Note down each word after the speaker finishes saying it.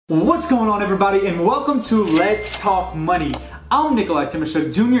What's going on, everybody, and welcome to Let's Talk Money. I'm Nikolai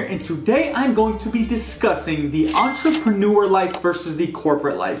Timashuk Jr. and today I'm going to be discussing the entrepreneur life versus the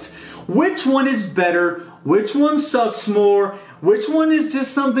corporate life. Which one is better? Which one sucks more? Which one is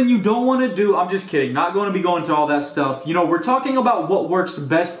just something you don't want to do? I'm just kidding. Not going to be going to all that stuff. You know, we're talking about what works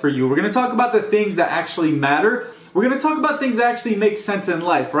best for you. We're going to talk about the things that actually matter. We're going to talk about things that actually make sense in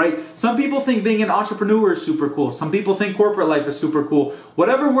life, right? Some people think being an entrepreneur is super cool. Some people think corporate life is super cool.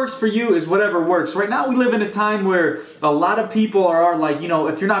 Whatever works for you is whatever works. Right now we live in a time where a lot of people are like, you know,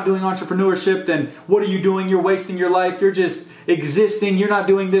 if you're not doing entrepreneurship, then what are you doing? You're wasting your life. You're just existing. You're not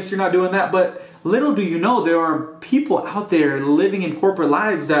doing this. You're not doing that. But little do you know, there are people out there living in corporate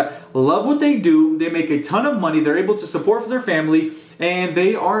lives that love what they do. They make a ton of money. They're able to support for their family. And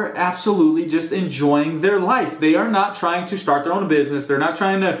they are absolutely just enjoying their life. They are not trying to start their own business. They're not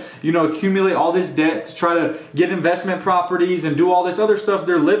trying to, accumulate all this debt to try to get investment properties and do all this other stuff.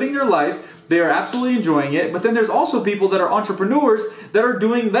 They're living their life. They are absolutely enjoying it. But then there's also people that are entrepreneurs that are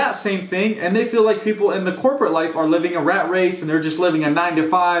doing that same thing, and they feel like people in the corporate life are living a rat race and they're just living a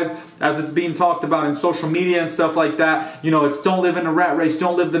 9-to-5 as it's being talked about in social media and stuff like that. It's don't live in a rat race,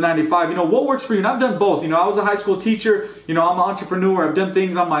 don't live the 9-to-5. What works for you? And I've done both. I was a high school teacher. I'm an entrepreneur. I've done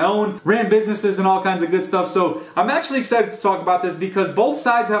things on my own, ran businesses and all kinds of good stuff. So I'm actually excited to talk about this because both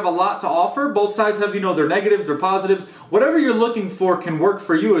sides have a lot to offer. Both sides have, their negatives, their positives. Whatever you're looking for can work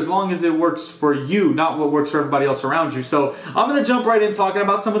for you as long as it works for you, not what works for everybody else around you. So I'm going to jump right in talking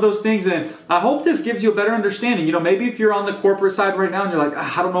about some of those things, and I hope this gives you a better understanding. Maybe if you're on the corporate side right now and you're like,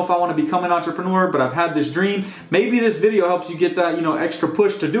 I don't know if I want to become an entrepreneur, but I've had this dream. Maybe this video helps you get that, extra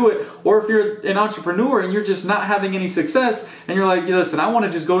push to do it. Or if you're an entrepreneur and you're just not having any success and you're like, listen, I want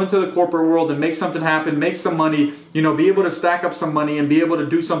to just go into the corporate world and make something happen, make some money, be able to stack up some money and be able to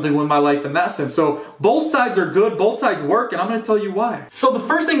do something with my life in that sense. So both sides are good, both sides work, and I'm going to tell you why. So the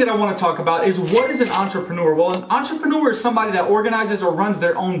first thing that I want to talk about is, what is an entrepreneur? Well, an entrepreneur is somebody that organizes or runs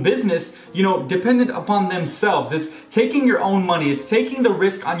their own business, dependent upon themselves. It's taking your own money. It's taking the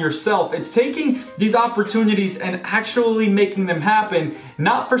risk on yourself. It's taking these opportunities and actually making them happen,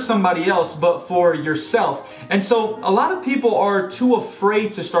 not for somebody else, but for yourself. And so a lot of people are too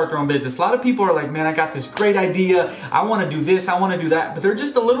afraid to start their own business. A lot of people are like, man, I got this great idea. I want to do this. I want to do that. But they're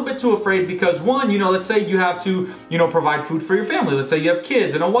just a little bit too afraid because, one, let's say you have to, provide food for your family. Let's say you have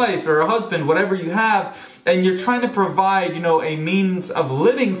kids and a wife or a husband, whatever you have, and you're trying to provide, a means of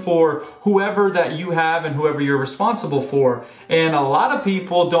living for whoever that you have and whoever you're responsible for. And a lot of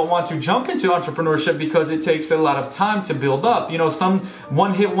people don't want to jump into entrepreneurship because it takes a lot of time to build up. Some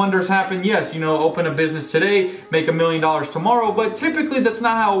one-hit wonders happen. Yes, open a business today, make $1 million tomorrow, but typically that's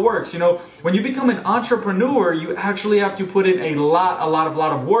not how it works. When you become an entrepreneur, you actually have to put in a lot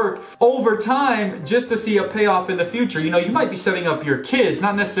of work over time just to see a payoff in the future. You might be setting up your kids,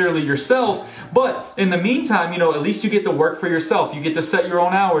 not necessarily yourself, but in the meantime, at least you get to work for yourself. You get to set your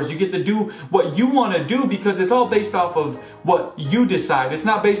own hours. You get to do what you want to do because it's all based off of what you decide. It's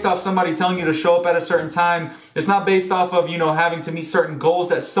not based off somebody telling you to show up at a certain time. It's not based off of, having to meet certain goals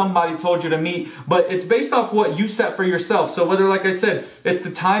that somebody told you to meet, but it's based off what you set for yourself. So whether, like I said, it's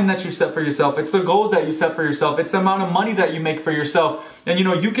the time that you set for yourself, it's the goals that you set for yourself, it's the amount of money that you make for yourself. And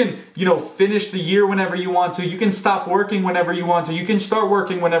you can, finish the year whenever you want to. You can stop working whenever you want to. You can start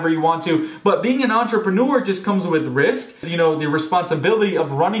working whenever you want to. But being an entrepreneur just comes with risk, the responsibility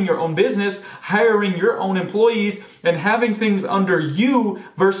of running your own business, hiring your own employees, and having things under you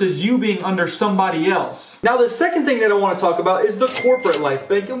versus you being under somebody else. Now, the second thing that I want to talk about is the corporate life.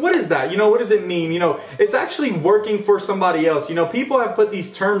 What is that? What does it mean? It's actually working for somebody else. People have put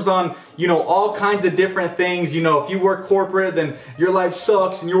these terms on, all kinds of different things. If you work corporate, then your life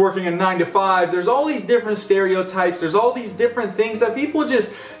sucks and you're working a 9-to-5. There's all these different stereotypes. There's all these different things that people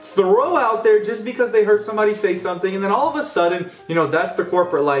just throw out there just because they heard somebody say something, and then all of a sudden, that's the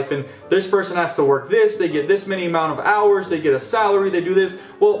corporate life, and this person has to work this, they get this many amount of hours, they get a salary, they do this.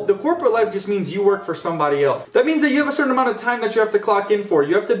 Well, the corporate life just means you work for somebody else. That means that you have a certain amount of time that you have to clock in for.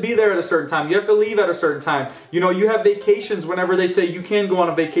 You have to be there at a certain time. You have to leave at a certain time. You have vacations whenever they say you can go on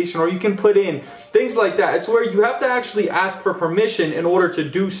a vacation, or you can put in things like that. It's where you have to actually ask for permission in order to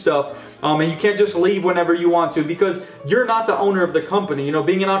do stuff. And you can't just leave whenever you want to because you're not the owner of the company.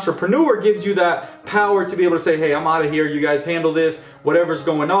 Being an entrepreneur gives you that power to be able to say, hey, I'm out of here. You guys handle this, whatever's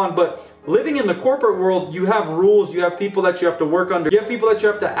going on. But living in the corporate world, you have rules, you have people that you have to work under, you have people that you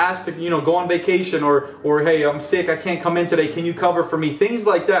have to ask to, go on vacation, or hey, I'm sick, I can't come in today, can you cover for me? Things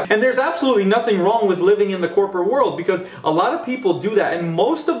like that. And there's absolutely nothing wrong with living in the corporate world because a lot of people do that, and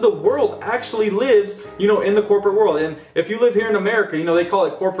most of the world actually lives, in the corporate world. And if you live here in America, they call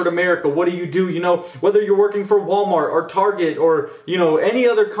it corporate America. What do? Whether you're working for Walmart or Target or, any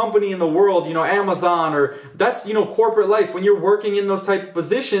other company in the world, Amazon, or that's, corporate life. When you're working in those type of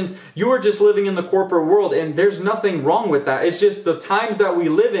positions, you are just living in the corporate world, and there's nothing wrong with that. It's just the times that we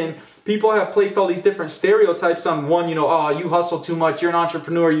live in. People have placed all these different stereotypes on one, oh, you hustle too much, you're an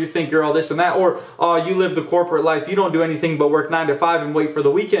entrepreneur, you think you're all this and that, or oh, you live the corporate life, you don't do anything but work 9 to 5 and wait for the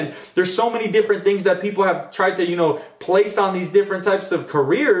weekend. There's so many different things that people have tried to, place on these different types of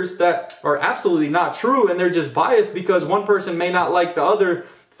careers that are absolutely not true, and they're just biased because one person may not like the other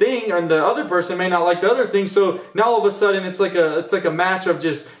thing and the other person may not like the other thing. So now all of a sudden it's like a match of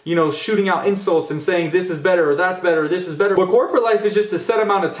just, shooting out insults and saying this is better or that's better or this is better. But corporate life is just a set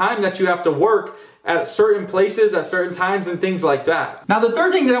amount of time that you have to work at certain places, at certain times, and things like that. Now, the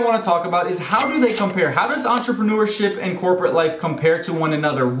third thing that I want to talk about is how do they compare? How does entrepreneurship and corporate life compare to one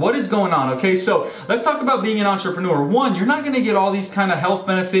another? What is going on? Okay, so let's talk about being an entrepreneur. One, you're not going to get all these kind of health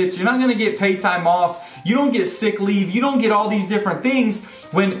benefits. You're not going to get paid time off. You don't get sick leave. You don't get all these different things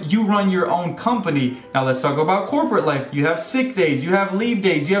when you run your own company. Now, let's talk about corporate life. You have sick days. You have leave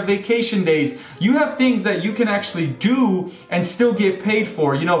days. You have vacation days. You have things that you can actually do and still get paid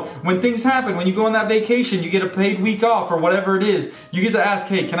for. When things happen, when you go on that vacation, you get a paid week off or whatever it is. You get to ask,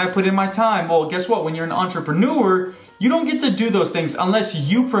 hey, can I put in my time? Well, guess what? When you're an entrepreneur, you don't get to do those things unless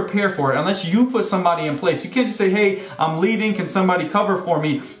you prepare for it, unless you put somebody in place. You can't just say, hey, I'm leaving, can somebody cover for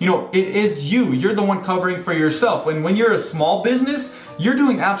me? It is you. You're the one covering for yourself. And when you're a small business, you're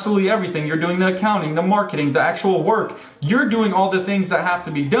doing absolutely everything. You're doing the accounting, the marketing, the actual work. You're doing all the things that have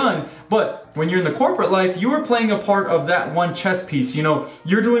to be done. But when you're in the corporate life, you are playing a part of that one chess piece.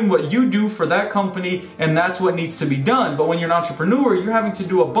 You're doing what you do for that company, and that's what needs to be done. But when you're an entrepreneur, you're having to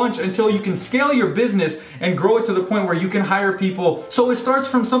do a bunch until you can scale your business and grow it to the point where you can hire people. So it starts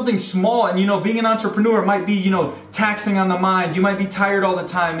from something small, and being an entrepreneur might be, taxing on the mind. You might be tired all the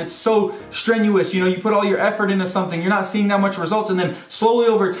time. It's so strenuous. You put all your effort into something, you're not seeing that much results, and then slowly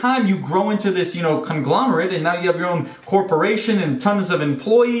over time you grow into this, conglomerate, and now you have your own corporation and tons of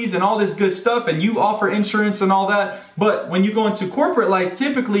employees and all this good stuff, and you offer insurance and all that. But when you go into corporate life,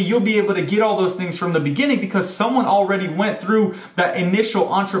 typically you'll be able to get all those things from the beginning because someone already went through that initial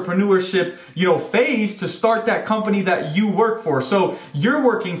entrepreneurship, phase to start that company that you work for. So you're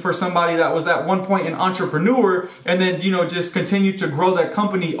working for somebody that was at one point an entrepreneur, and then, just continue to grow that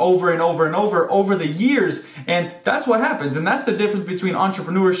company over and over and over the years. And that's what happens. And that's the difference between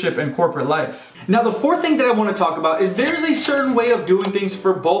entrepreneurship and corporate life. Now, the fourth thing that I want to talk about is there's a certain way of doing things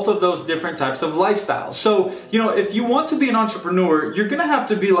for both of those different types of lifestyles. So, if you want to be an entrepreneur, you're going to have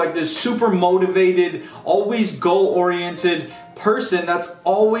to be like this super motivated, always goal-oriented person that's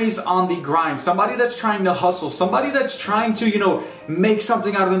always on the grind, somebody that's trying to hustle, somebody that's trying to, make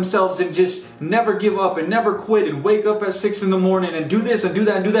something out of themselves and just never give up and never quit and wake up at 6 in the morning and do this and do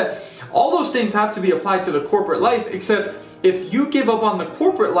that and do that. All those things have to be applied to the corporate life, except if you give up on the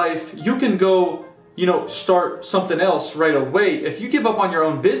corporate life, you can go, start something else right away. If you give up on your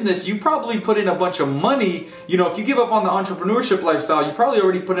own business, you probably put in a bunch of money. If you give up on the entrepreneurship lifestyle, you probably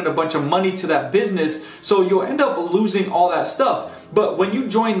already put in a bunch of money to that business. So you'll end up losing all that stuff. But when you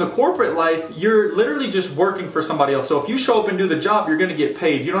join the corporate life, you're literally just working for somebody else. So if you show up and do the job, you're going to get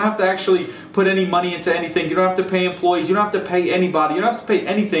paid. You don't have to actually put any money into anything. You don't have to pay employees. You don't have to pay anybody. You don't have to pay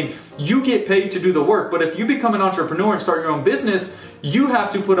anything. You get paid to do the work. But if you become an entrepreneur and start your own business, you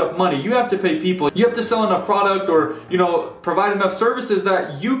have to put up money. You have to pay people. You have to sell enough product or, provide enough services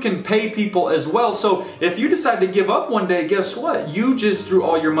that you can pay people as well. So if you decide to give up one day, guess what? You just threw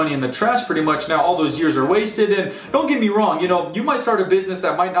all your money in the trash pretty much. Now all those years are wasted. And don't get me wrong, you might start a business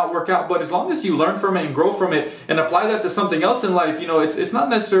that might not work out, but as long as you learn from it and grow from it and apply that to something else in life, it's not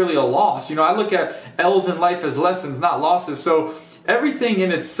necessarily a loss. I look at L's in life as lessons, not losses. So everything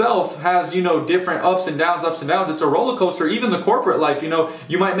in itself has, different ups and downs. It's a roller coaster. Even the corporate life,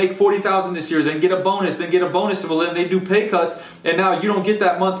 you might make $40,000 this year, then get a bonus, well, then they do pay cuts, and now you don't get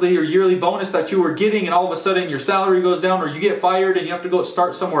that monthly or yearly bonus that you were getting, and all of a sudden your salary goes down, or you get fired and you have to go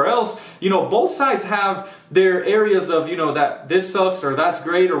start somewhere else. Both sides have their areas of, that this sucks or that's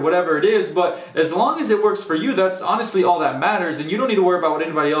great or whatever it is, but as long as it works for you, that's honestly all that matters, and you don't need to worry about what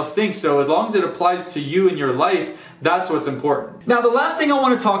anybody else thinks. So as long as it applies to you in your life, That's what's important. Now, the last thing I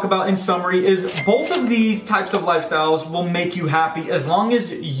want to talk about in summary is both of these types of lifestyles will make you happy as long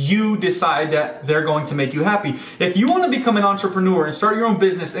as you decide that they're going to make you happy. If you want to become an entrepreneur and start your own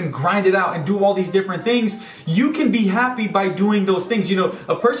business and grind it out and do all these different things, you can be happy by doing those things. You know,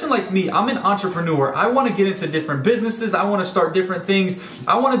 a person like me, I'm an entrepreneur. I want to get into different businesses. I want to start different things.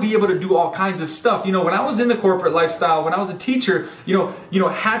 I want to be able to do all kinds of stuff. You know, when I was in the corporate lifestyle, when I was a teacher,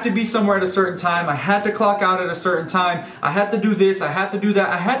 had to be somewhere at a certain time. I had to clock out at a certain time. I had to do this. I had to do that.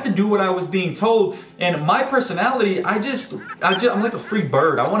 I had to do what I was being told. And my personality, I'm like a free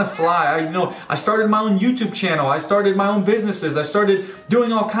bird. I want to fly. I started my own YouTube channel. I started my own businesses. I started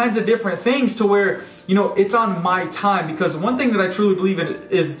doing all kinds of different things to where, it's on my time. Because one thing that I truly believe in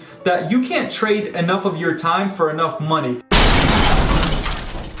is that you can't trade enough of your time for enough money.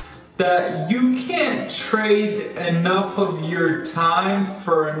 That you can't trade enough of your time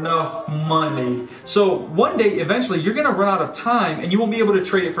for enough money. So one day, eventually, you're gonna run out of time and you won't be able to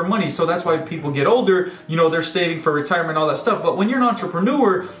trade it for money. So that's why people get older, they're saving for retirement, all that stuff. But when you're an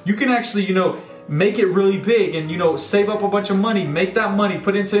entrepreneur, you can actually, make it really big and, save up a bunch of money, make that money,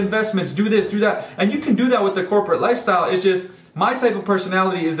 put into investments, do this, do that. And you can do that with the corporate lifestyle. It's just, my type of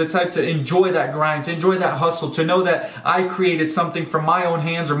personality is the type to enjoy that grind, to enjoy that hustle, to know that I created something from my own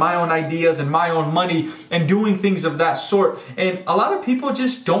hands or my own ideas and my own money and doing things of that sort. And a lot of people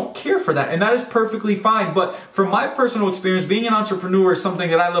just don't care for that. And that is perfectly fine. But from my personal experience, being an entrepreneur is something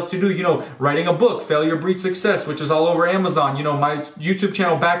that I love to do. Writing a book, Failure Breeds Success, which is all over Amazon. My YouTube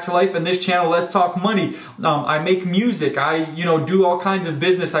channel, Back to Life, and this channel, Let's Talk Money. I make music. I, do all kinds of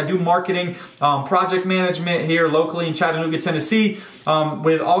business. I do marketing, project management here locally in Chattanooga, Tennessee.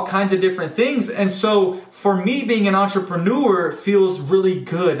 With all kinds of different things. And so for me, being an entrepreneur feels really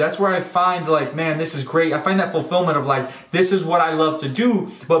good. That's where I find like, man, this is great. I find that fulfillment of like, this is what I love to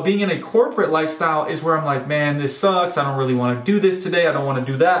do. But being in a corporate lifestyle is where I'm like, man, this sucks. I don't really want to do this today. I don't want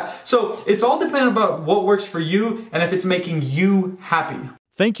to do that. So it's all dependent about what works for you and if it's making you happy.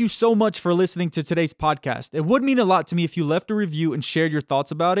 Thank you so much for listening to today's podcast. It would mean a lot to me if you left a review and shared your thoughts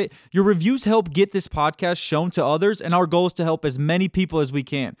about it. Your reviews help get this podcast shown to others, and our goal is to help as many people as we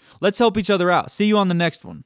can. Let's help each other out. See you on the next one.